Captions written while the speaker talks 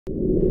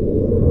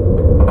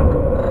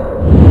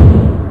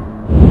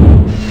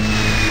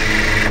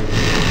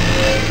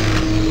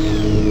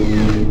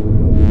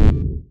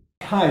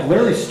Hi,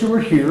 Larry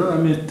Stewart here.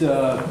 I'm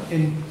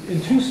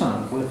in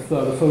Tucson with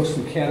the folks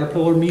from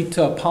Caterpillar. Meet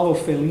Paolo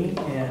Fellin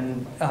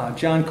and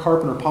John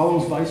Carpenter.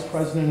 Paolo's vice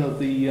president of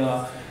the,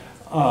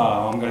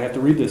 I'm going to have to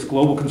read this,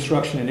 Global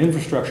Construction and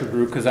Infrastructure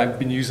Group, because I've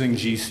been using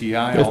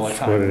GCI all the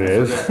time.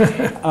 That's what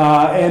it is.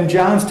 And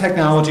John's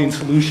technology and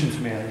solutions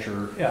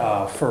manager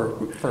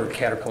for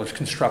Caterpillar's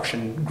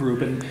construction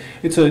group. And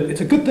it's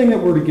a good thing that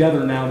we're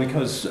together now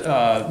because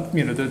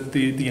you know,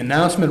 the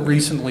announcement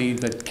recently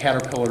that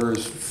Caterpillar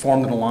has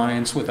formed an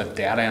alliance with a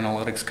data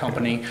analytics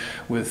company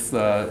with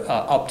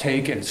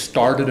Uptake and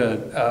started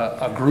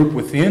a group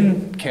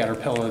within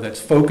Caterpillar that's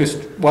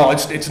focused, well,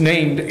 it's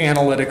named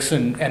Analytics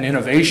and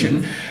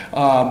Innovation.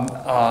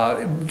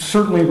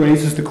 Certainly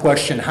raises the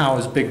question, how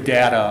is big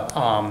data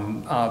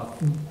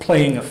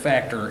playing a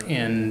factor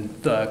in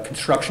the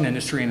construction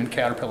industry and in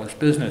Caterpillar's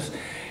business?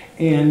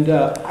 And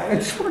I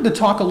just wanted to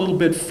talk a little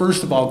bit,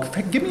 first of all,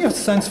 give me a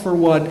sense for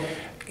what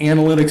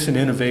analytics and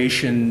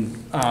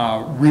innovation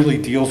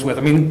really deals with.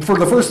 I mean, for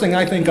the first thing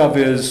I think of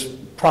is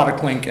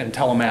product link and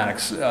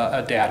telematics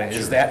data.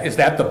 Is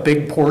that the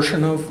big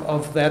portion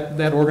of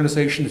that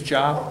organization's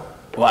job?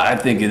 Well, I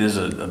think it is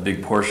a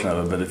big portion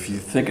of it, but if you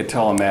think of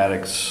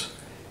telematics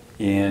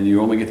and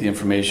you only get the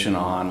information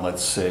on,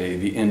 let's say,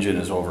 the engine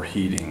is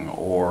overheating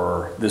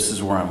or this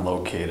is where I'm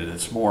located,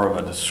 it's more of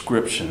a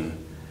description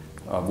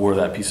of where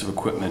that piece of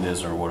equipment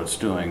is or what it's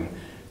doing.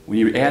 When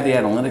you add the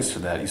analytics to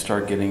that, you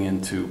start getting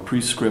into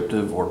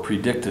prescriptive or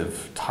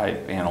predictive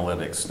type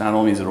analytics. Not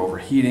only is it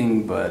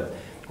overheating, but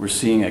we're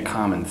seeing a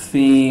common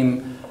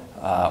theme,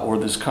 or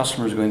this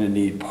customer is going to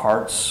need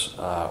parts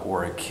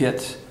or a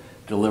kit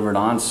delivered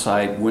on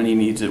site when he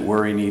needs it,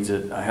 where he needs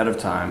it ahead of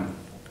time,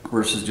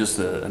 versus just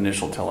the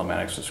initial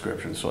telematics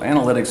description. So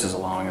analytics is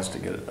allowing us to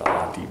get a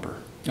lot deeper.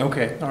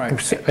 Okay, all right.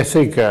 I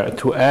think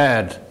to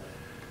add,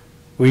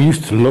 we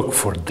used to look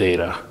for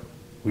data.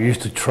 We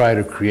used to try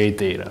to create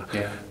data.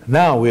 Yeah.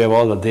 Now we have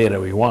all the data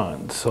we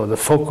want. So the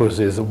focus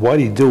is what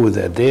do you do with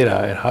that data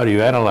and how do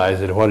you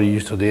analyze it and what do you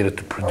use the data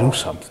to produce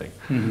something?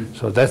 Mm-hmm.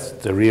 So that's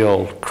the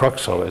real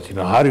crux of it. You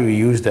know, how do we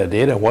use that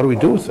data and what do we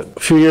do with it? A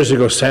few years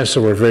ago,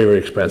 sensors were very, very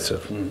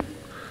expensive. Mm.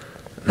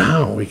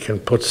 Now we can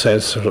put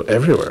sensors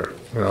everywhere.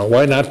 You know,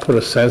 why not put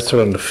a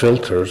sensor on the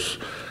filters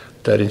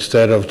that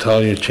instead of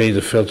telling you to change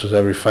the filters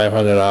every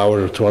 500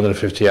 hours or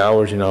 250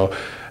 hours, you know,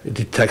 it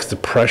detects the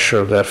pressure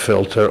of that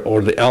filter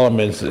or the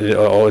elements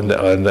or in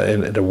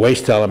the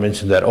waste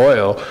elements in that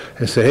oil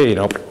and say, hey, you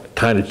know,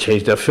 time to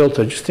change that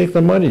filter. Just think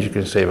the money you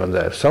can save on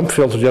that. Some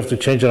filters you have to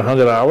change in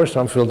 100 hours,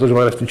 some filters you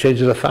might have to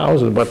change in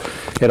 1,000, but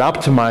it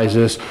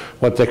optimizes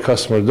what the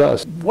customer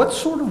does. What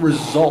sort of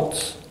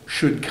results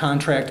should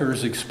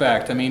contractors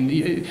expect? I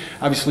mean,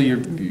 obviously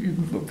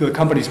the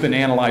company's been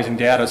analyzing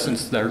data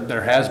since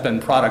there has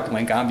been product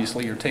link.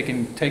 Obviously you're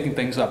taking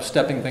things up,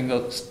 stepping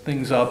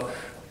things up,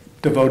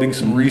 devoting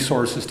some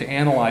resources to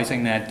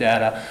analyzing that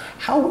data.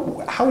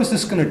 How is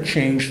this going to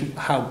change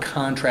how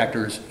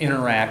contractors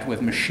interact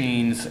with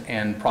machines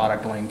and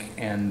product link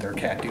and their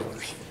CAT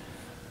dealers?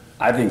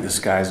 I think the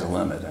sky's the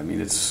limit. I mean,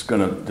 it's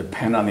going to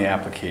depend on the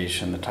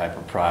application, the type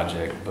of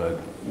project, but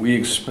we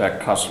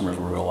expect customers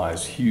will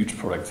realize huge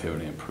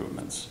productivity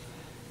improvements.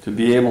 To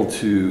be able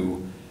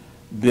to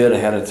bid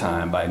ahead of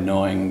time by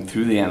knowing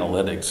through the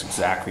analytics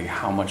exactly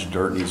how much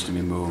dirt needs to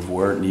be moved,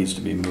 where it needs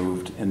to be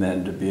moved, and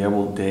then to be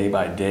able day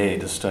by day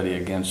to study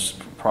against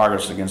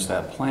progress against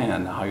that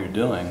plan, how you're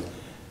doing,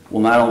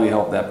 will not only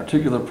help that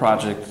particular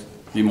project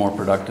be more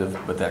productive,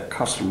 but that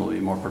customer will be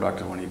more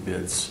productive when he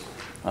bids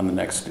on the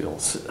next deal.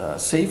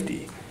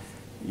 Safety,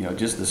 you know,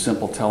 just the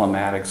simple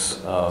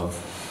telematics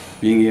of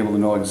being able to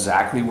know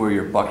exactly where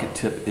your bucket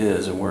tip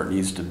is and where it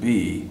needs to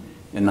be,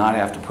 and not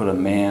have to put a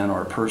man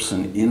or a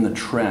person in the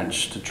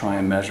trench to try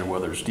and measure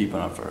whether it's deep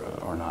enough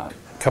or not.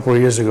 A couple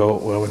of years ago,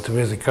 when I went to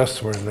visit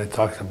customers and they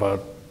talked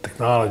about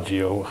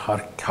technology or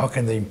how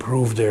can they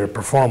improve their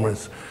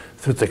performance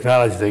through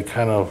technology, they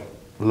kind of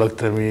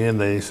looked at me and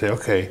they say,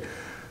 okay,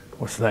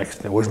 what's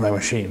next? Where's my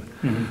machine?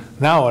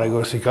 Mm-hmm. Now when I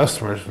go to see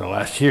customers in the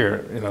last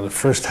year, you know, the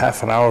first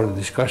half an hour of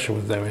the discussion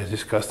with them is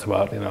discussed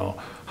about, you know,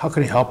 how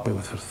can you help me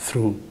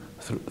through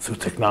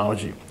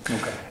technology.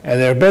 Okay.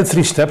 And there have been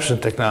 3 steps in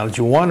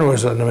technology. One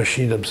was on the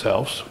machine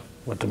themselves,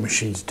 what the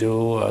machines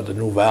do, the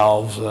new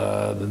valves,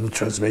 the new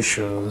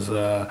transmissions,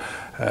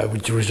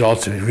 which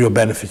results in real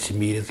benefits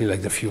immediately,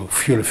 like the fuel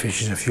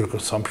efficiency, fuel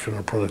consumption,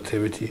 or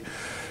productivity.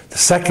 The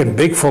second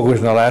big focus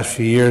in the last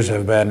few years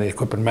have been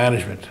equipment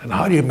management. And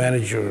how do you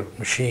manage your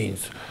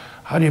machines?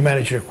 How do you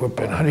manage your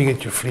equipment? How do you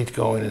get your fleet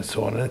going and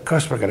so on? And the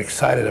customer got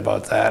excited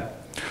about that.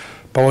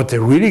 But what they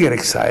really get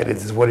excited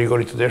is when you go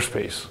into their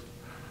space.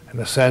 In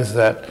the sense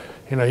that,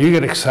 you know, you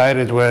get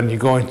excited when you're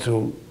going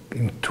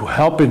into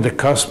helping the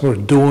customer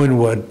doing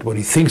what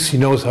he thinks he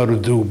knows how to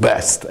do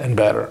best and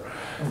better.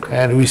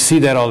 And we see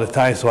that all the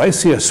time. So I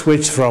see a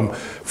switch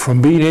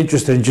from being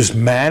interested in just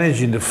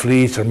managing the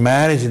fleets or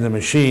managing the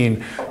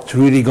machine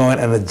to really going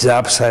on the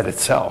job site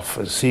itself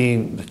and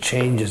seeing the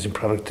changes in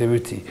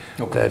productivity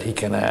that he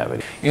can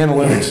have.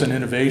 Analytics and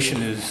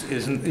innovation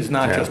is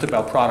not just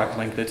about product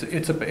link.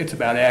 It's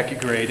about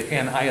AccuGrade,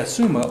 and I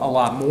assume a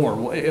lot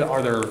more.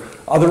 Are there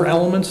other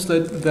elements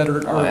that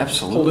are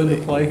pulled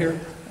into play here?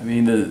 I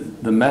mean,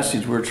 the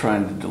message we're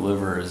trying to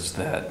deliver is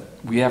that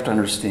we have to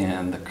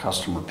understand the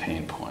customer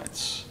pain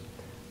points.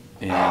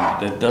 And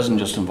that doesn't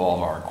just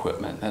involve our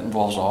equipment, that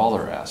involves all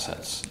their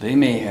assets. They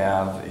may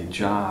have a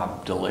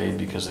job delayed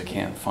because they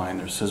can't find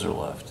their scissor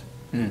lift.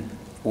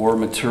 Or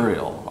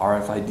material,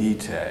 RFID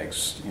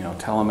tags,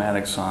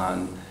 telematics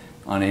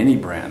on any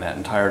brand, that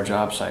entire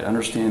job site.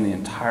 Understand the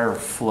entire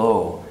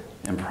flow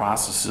and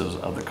processes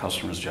of the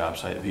customer's job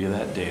site via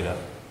that data,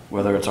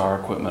 whether it's our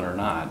equipment or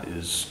not,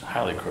 is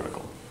highly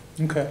critical.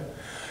 Okay.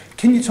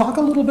 Can you talk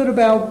a little bit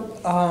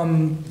about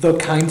the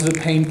kinds of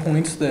pain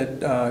points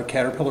that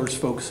Caterpillar is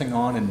focusing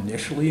on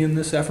initially in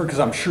this effort? Because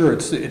I'm sure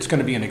it's going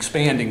to be an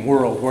expanding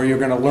world where you're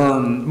going to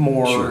learn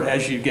more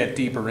as you get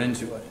deeper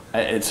into it.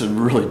 It's a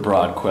really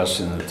broad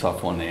question and a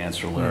tough one to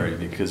answer, Larry,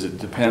 because it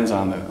depends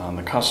on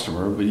the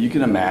customer. But you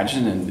can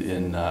imagine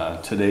in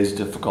today's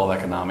difficult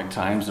economic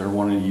times, they're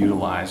wanting to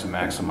utilize and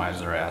maximize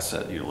their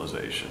asset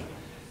utilization.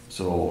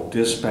 So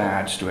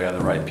dispatch, do I have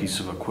the right piece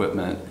of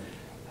equipment?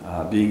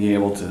 Being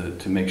able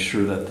to make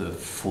sure that the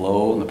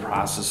flow and the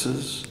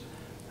processes,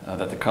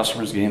 that the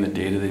customers gain the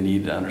data they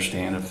need to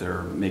understand if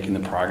they're making the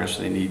progress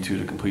they need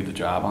to complete the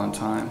job on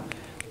time.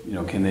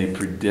 Can they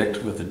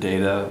predict with the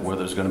data where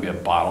there's going to be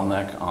a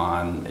bottleneck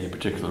on a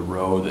particular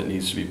road that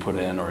needs to be put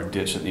in, or a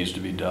ditch that needs to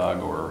be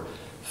dug, or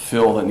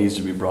fill that needs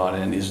to be brought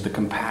in? Is the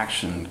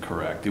compaction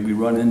correct? Did we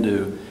run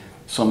into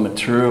some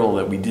material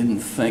that we didn't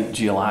think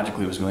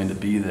geologically was going to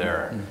be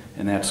there,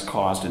 and that's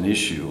caused an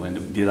issue?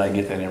 And did I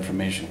get that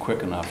information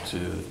quick enough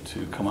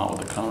to come out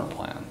with a counter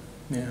plan?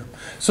 Yeah.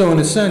 So in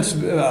a sense,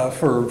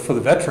 for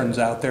the veterans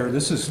out there, the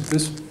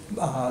system,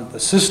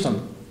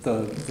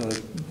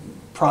 the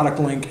product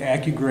link,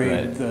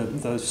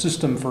 AccuGrade, the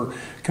system for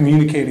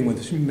communicating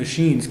with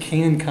machines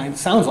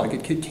sounds like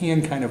it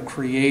can kind of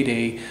create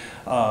a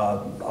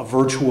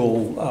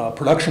virtual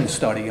production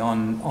study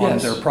on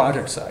their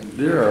project site.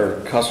 There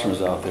are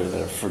customers out there that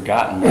have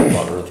forgotten more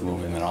about earth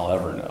moving than I'll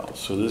ever know.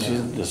 So this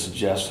isn't to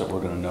suggest that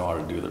we're going to know how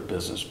to do their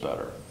business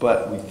better.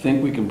 But we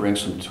think we can bring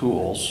some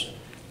tools,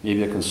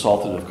 maybe a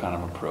consultative kind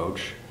of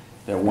approach,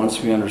 that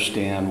once we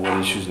understand what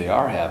issues they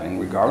are having,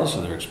 regardless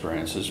of their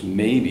experiences,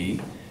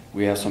 maybe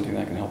we have something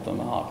that can help them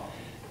out.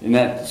 In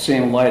that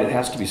same light, it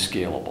has to be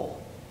scalable.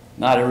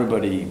 Not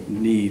everybody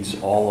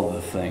needs all of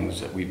the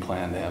things that we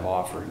plan to have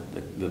offered.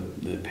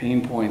 The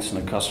pain points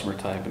and the customer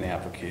type and the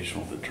application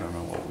will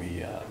determine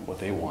what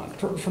they want.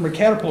 From a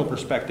Caterpillar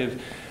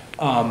perspective,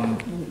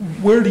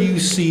 where do you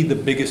see the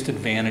biggest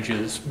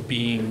advantages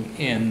being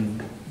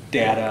in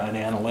data and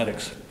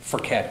analytics for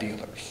Cat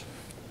dealers?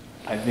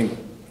 I think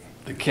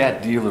the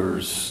Cat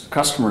dealers,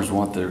 customers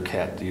want their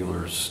Cat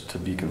dealers to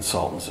be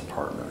consultants and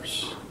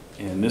partners.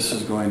 And this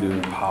is going to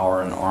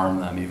empower and arm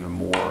them even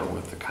more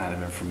with the kind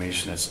of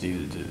information that's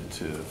needed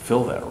to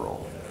fill that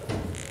role.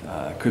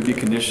 It could be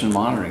condition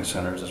monitoring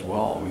centers as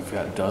well. We've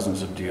got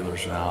dozens of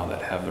dealers now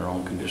that have their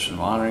own condition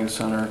monitoring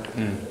center.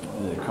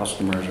 The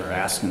customers are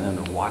asking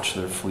them to watch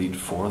their fleet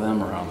for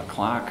them around the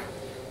clock.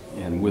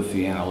 And with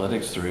the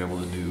analytics, they're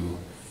able to do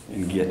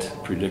and get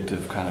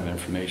predictive kind of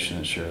information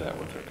and share that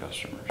with their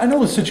customers. I know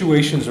the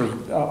situations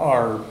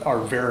are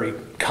very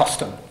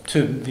custom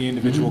to the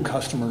individual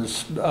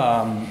customers'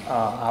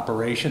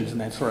 operations and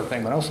that sort of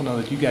thing, but I also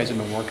know that you guys have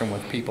been working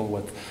with people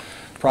with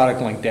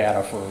product link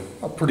data for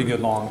a pretty good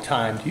long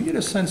time. Do you get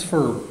a sense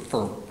for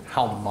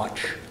how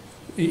much,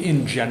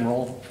 in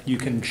general, you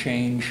can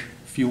change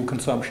fuel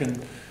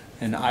consumption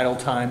and idle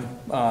time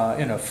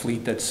in a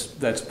fleet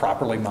that's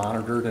properly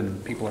monitored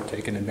and people are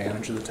taking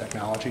advantage of the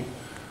technology?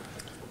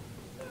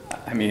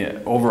 I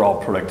mean,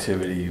 overall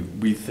productivity,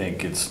 we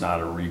think it's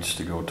not a reach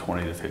to go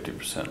 20 to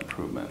 50%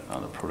 improvement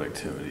on the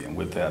productivity, and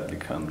with that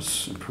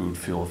becomes improved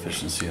fuel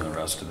efficiency and the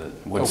rest of it.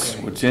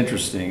 What's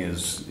interesting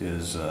is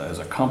as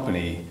a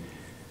company,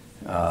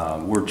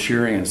 we're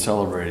cheering and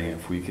celebrating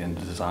if we can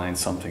design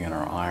something in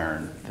our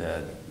iron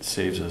that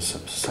saves us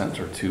a cent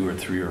or two or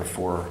three or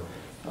four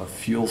of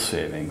fuel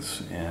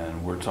savings,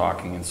 and we're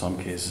talking in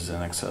some cases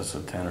in excess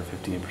of 10 or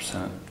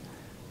 15%.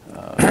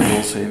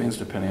 Fuel savings,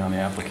 depending on the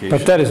application.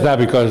 But that is not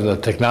because of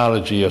the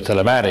technology of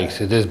telematics.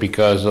 It is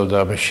because of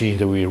the machines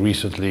that we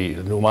recently,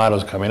 the new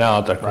models coming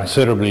out, are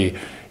considerably,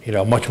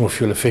 much more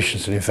fuel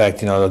efficient. And in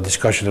fact, the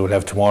discussion that we'll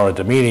have tomorrow at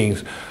the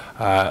meetings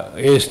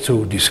is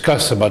to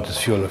discuss about this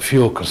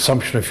fuel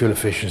consumption and fuel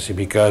efficiency,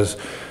 because,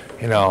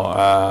 we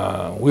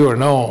were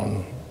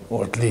known,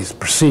 or at least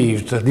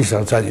perceived, at least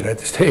outside the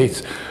United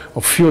States,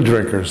 of fuel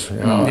drinkers.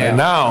 And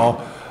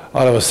now,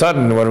 all of a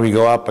sudden, when we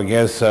go up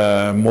against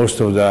most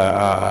of the,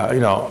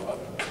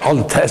 all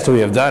the tests that we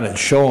have done and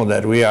shown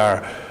that we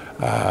are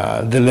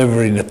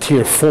delivering a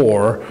tier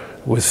 4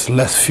 with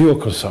less fuel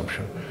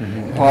consumption.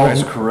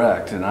 Paul's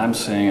correct, and I'm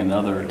saying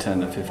another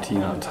 10 to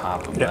 15 on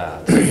top of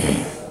that.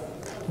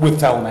 With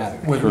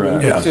telematics.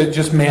 Correct.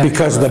 Just management.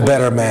 Because of the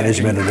better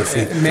management of the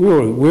fleet.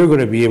 We're going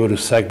to be able to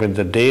segment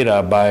the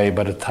data by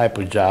the type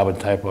of job and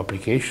type of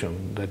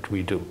application that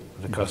we do,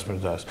 the customer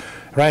does.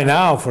 Right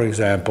now, for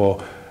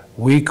example,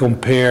 we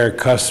compare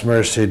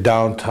customers, say,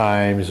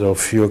 downtimes or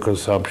fuel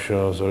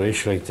consumptions or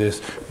issues like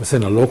this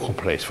within a local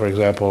place. For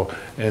example,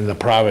 in the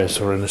province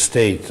or in the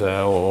state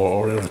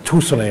or in the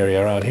Tucson area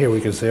around here,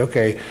 we can say,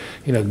 okay,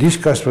 these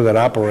customers that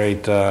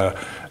operate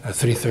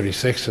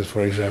 336s,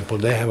 for example,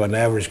 they have an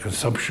average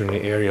consumption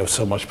area of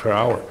so much per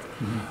hour.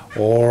 Mm-hmm.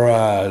 Or,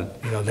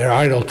 their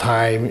idle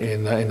time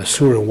in the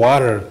sewer and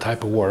water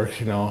type of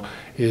work,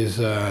 is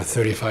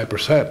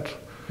 35%.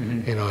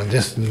 Mm-hmm. And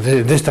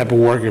this type of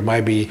work, it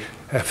might be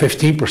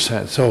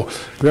 15%. So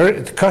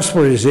the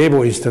customer is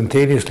able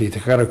instantaneously to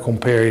kind of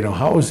compare,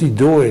 how is he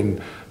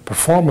doing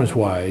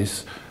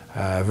performance-wise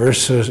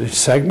versus a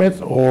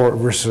segment or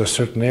versus a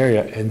certain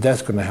area, and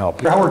that's going to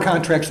help. How are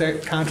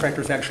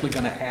contractors actually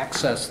going to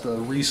access the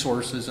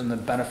resources and the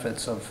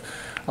benefits of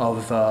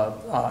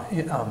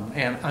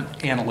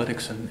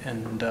analytics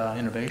and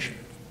innovation?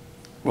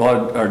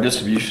 Well, our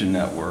distribution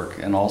network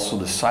and also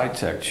the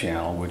SciTech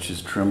channel, which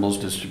is Trimble's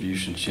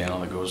distribution channel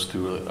that goes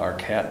through our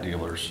CAT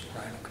dealers,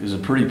 is a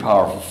pretty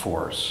powerful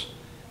force.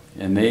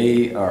 And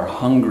they are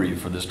hungry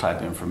for this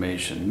type of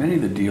information. Many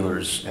of the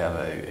dealers have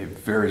a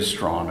very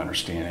strong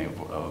understanding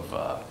of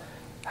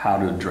how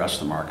to address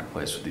the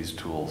marketplace with these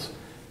tools.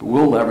 But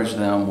we'll leverage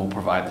them, we'll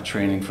provide the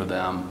training for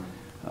them,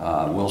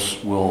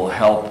 we'll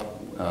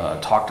help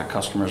talk to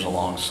customers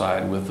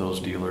alongside with those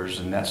dealers,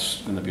 and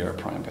that's going to be our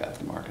prime path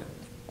to market.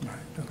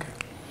 Okay.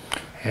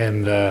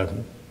 And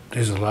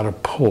there's a lot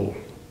of pull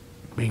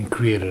being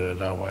created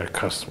now by our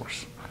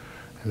customers.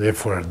 And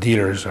therefore, our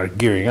dealers are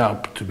gearing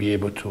up to be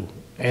able to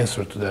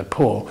answer to that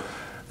pull.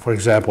 For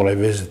example, I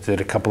visited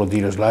a couple of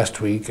dealers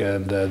last week,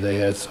 and they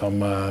had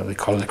some, they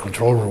call it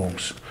control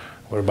rooms,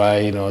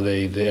 whereby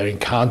they are in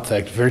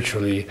contact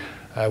virtually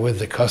with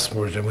the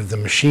customers and with the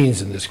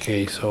machines in this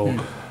case. So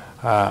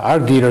our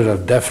dealers are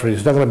definitely,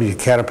 it's not going to be a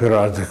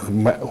Caterpillar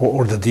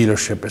or the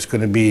dealership. It's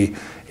going to be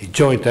a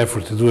joint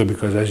effort to do it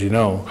because, as you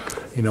know,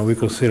 we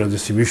consider a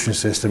distribution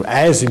system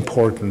as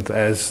important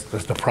as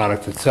the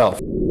product itself.